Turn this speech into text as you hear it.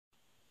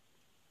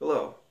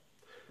Hello.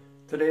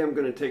 Today I'm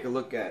going to take a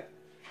look at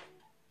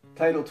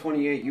Title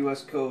 28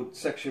 U.S. Code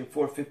Section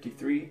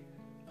 453,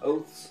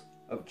 Oaths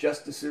of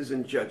Justices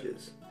and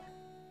Judges.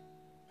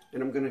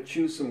 And I'm going to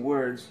choose some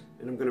words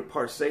and I'm going to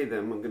parse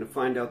them. I'm going to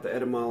find out the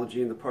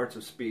etymology and the parts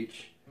of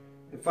speech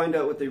and find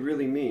out what they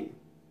really mean.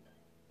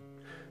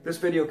 This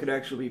video could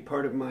actually be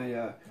part of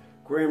my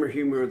Grammar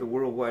Humor of the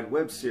World Wide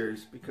Web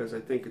series because I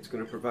think it's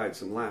going to provide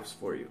some laughs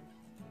for you.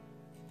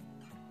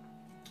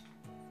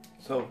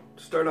 So,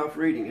 to start off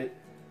reading it,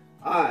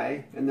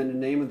 I, and then the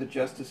name of the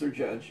justice or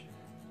judge,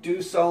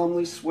 do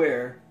solemnly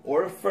swear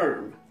or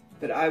affirm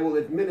that I will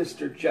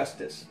administer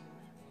justice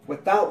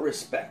without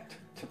respect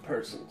to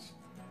persons,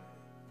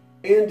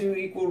 and do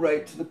equal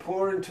right to the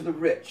poor and to the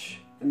rich,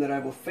 and that I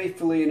will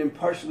faithfully and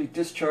impartially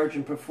discharge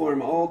and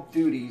perform all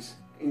duties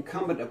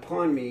incumbent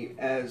upon me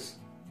as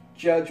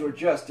judge or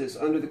justice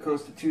under the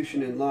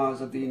Constitution and laws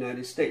of the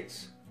United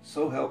States.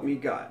 So help me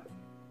God.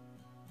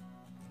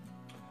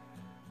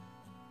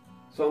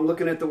 So I'm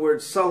looking at the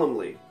word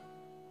solemnly.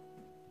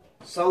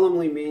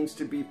 Solemnly means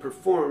to be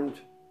performed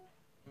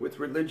with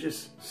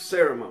religious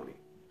ceremony.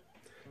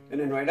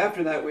 And then right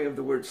after that we have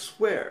the word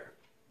swear,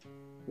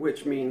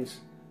 which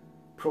means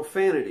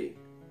profanity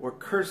or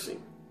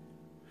cursing.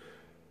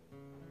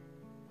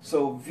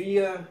 So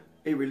via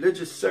a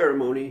religious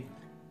ceremony,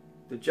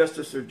 the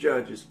justice or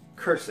judge is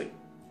cursing.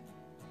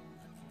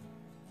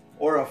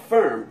 Or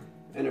affirm,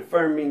 and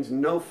affirm means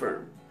no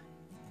firm.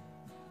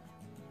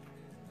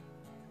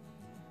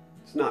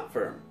 It's not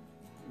firm.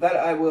 That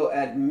I will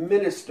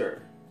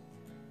administer.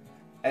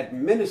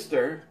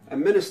 Administer, a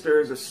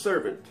minister is a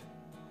servant.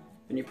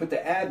 And you put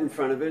the ad in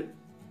front of it,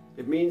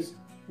 it means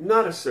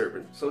not a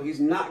servant. So he's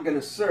not going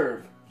to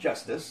serve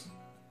justice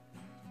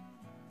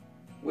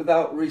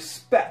without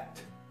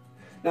respect.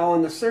 Now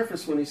on the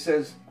surface when he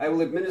says, I will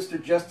administer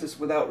justice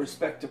without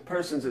respect to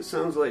persons, it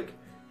sounds like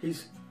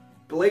he's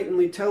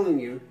blatantly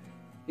telling you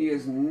he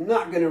is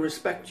not going to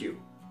respect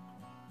you.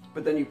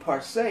 But then you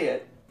parse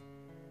it,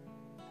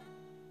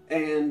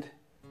 and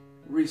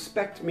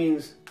respect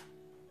means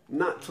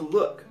not to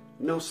look,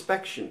 no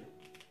spection.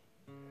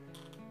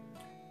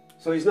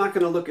 So he's not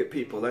going to look at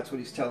people, that's what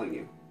he's telling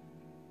you.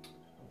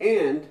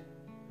 And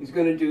he's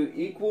going to do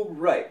equal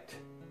right.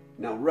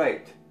 Now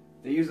right,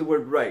 they use the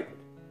word right.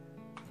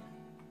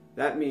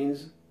 That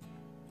means,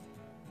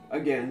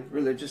 again,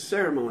 religious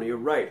ceremony, or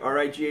rite,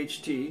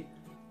 R-I-G-H-T,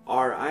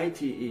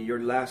 R-I-T-E, your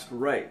last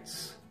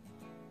rites.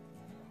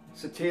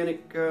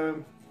 Satanic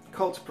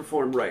cults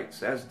perform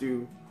rites, as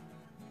do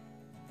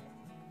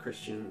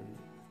Christian,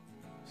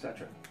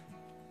 etc.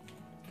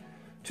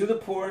 To the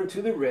poor and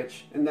to the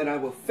rich, and that I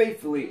will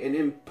faithfully and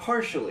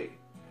impartially.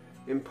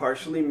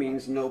 Impartially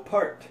means no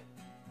part.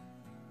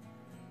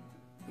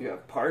 You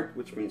have part,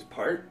 which means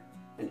part,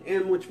 and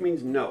M, which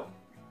means no.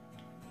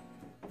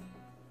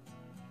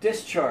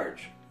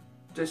 Discharge.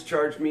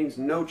 Discharge means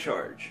no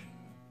charge.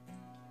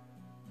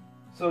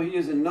 So he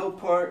is in no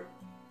part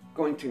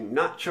going to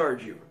not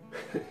charge you.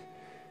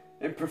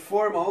 And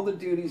perform all the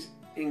duties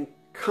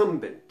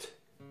incumbent.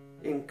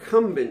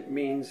 Incumbent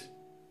means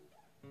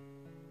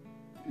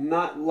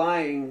not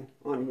lying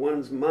on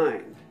one's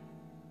mind.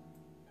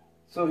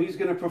 So he's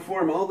going to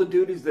perform all the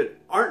duties that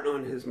aren't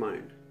on his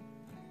mind.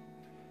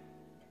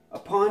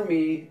 Upon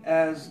me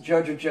as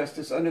judge or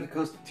justice under the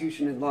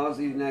Constitution and laws of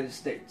the United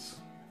States.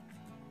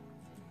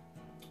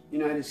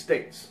 United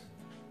States.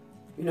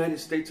 United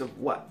States of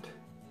what?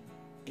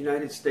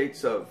 United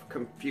States of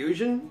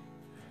confusion?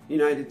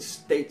 United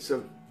States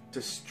of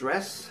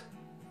distress?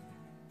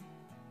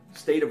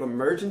 State of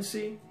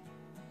emergency?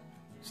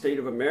 State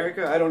of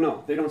America? I don't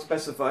know. They don't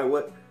specify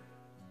what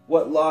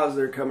laws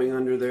they're coming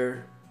under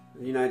there.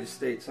 The United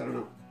States, I don't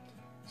know.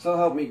 So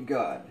help me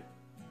God.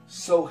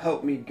 So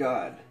help me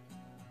God.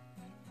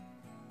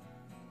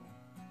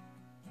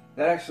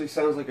 That actually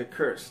sounds like a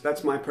curse.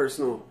 That's my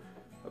personal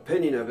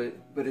opinion of it,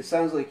 but it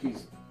sounds like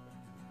he's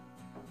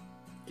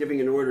giving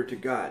an order to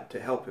God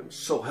to help him.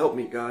 So help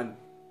me God.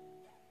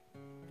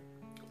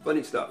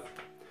 Funny stuff.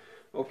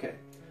 Okay.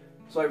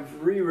 So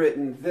I've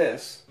rewritten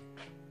this,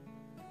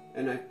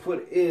 and I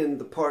put in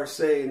the parse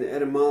and the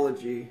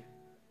etymology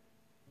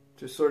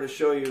to sort of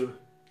show you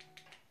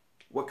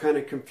what kind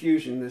of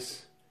confusion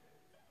this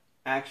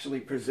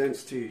actually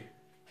presents to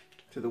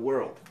the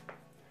world.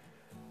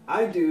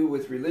 I do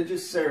with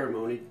religious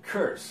ceremony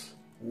curse,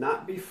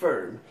 not be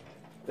firm,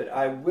 that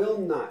I will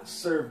not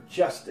serve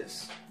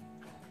justice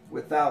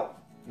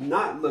without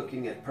not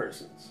looking at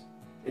persons,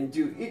 and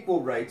do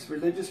equal rites,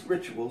 religious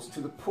rituals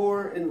to the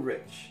poor and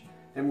rich,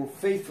 and will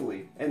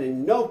faithfully and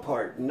in no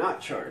part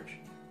not charge,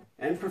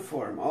 and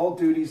perform all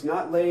duties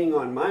not laying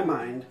on my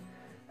mind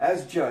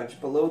as judge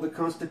below the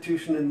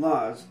Constitution and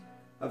laws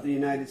of the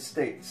United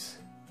States.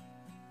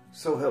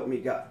 So help me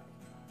God.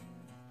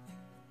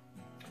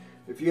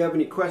 If you have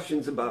any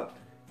questions about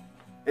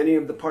any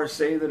of the parse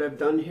that I've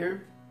done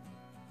here,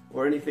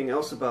 or anything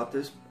else about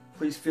this,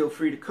 please feel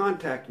free to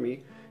contact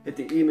me at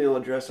the email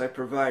address I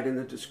provide in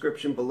the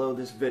description below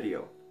this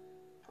video.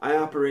 I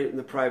operate in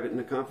the private and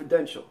the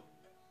confidential.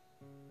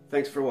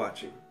 Thanks for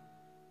watching.